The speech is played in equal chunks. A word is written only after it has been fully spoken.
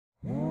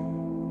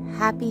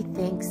Happy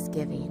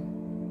Thanksgiving.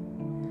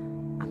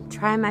 I'm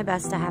trying my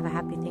best to have a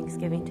happy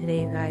Thanksgiving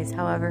today, you guys.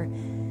 However,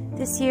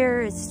 this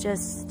year it's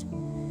just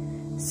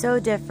so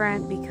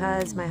different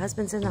because my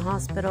husband's in the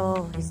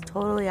hospital. He's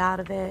totally out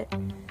of it.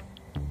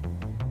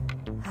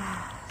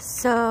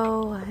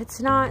 So it's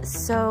not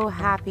so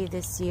happy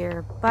this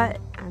year, but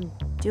I'm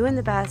doing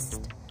the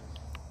best.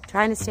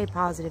 Trying to stay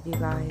positive, you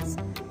guys.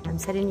 I'm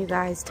sending you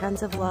guys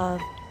tons of love,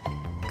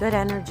 good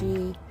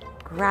energy,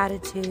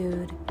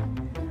 gratitude.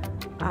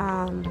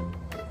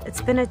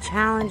 It's been a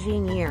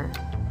challenging year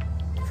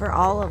for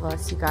all of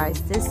us, you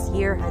guys. This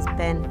year has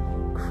been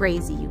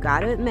crazy. You got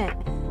to admit,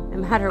 no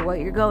matter what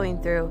you're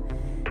going through,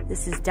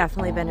 this has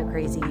definitely been a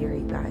crazy year,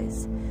 you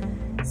guys.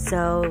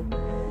 So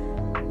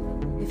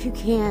if you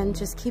can,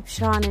 just keep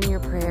Sean in your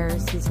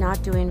prayers. He's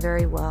not doing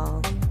very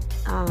well.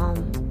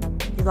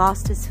 He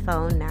lost his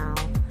phone now.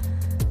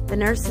 The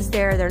nurses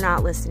there, they're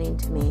not listening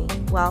to me.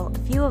 Well, a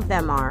few of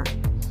them are.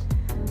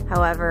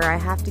 However, I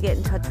have to get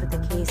in touch with the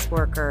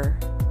caseworker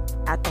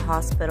at the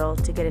hospital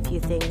to get a few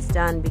things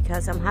done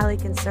because I'm highly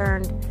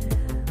concerned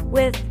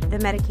with the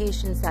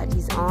medications that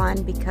he's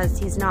on because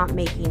he's not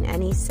making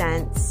any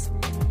sense.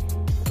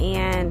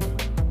 And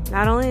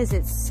not only is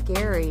it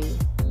scary,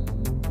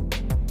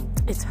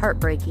 it's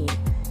heartbreaking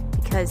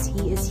because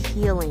he is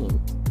healing,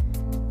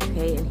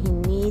 okay, and he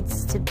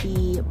needs to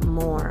be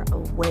more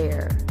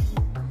aware.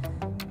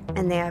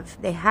 And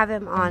they have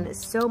him on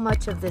so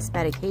much of this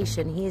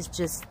medication, he is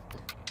just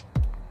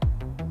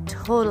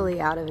totally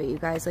out of it, you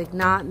guys, like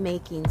not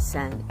making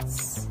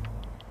sense.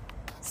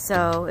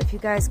 So if you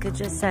guys could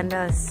just send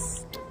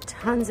us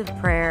tons of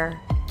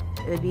prayer,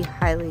 it would be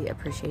highly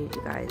appreciated,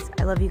 you guys.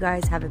 I love you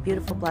guys. Have a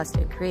beautiful, blessed,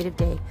 and creative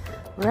day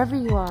wherever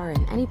you are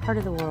in any part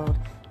of the world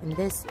in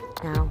this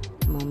now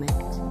moment.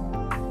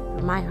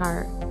 From my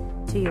heart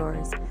to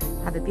yours,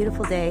 have a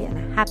beautiful day and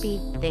a happy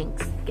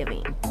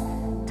Thanksgiving.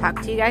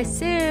 Talk to you guys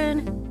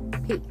soon.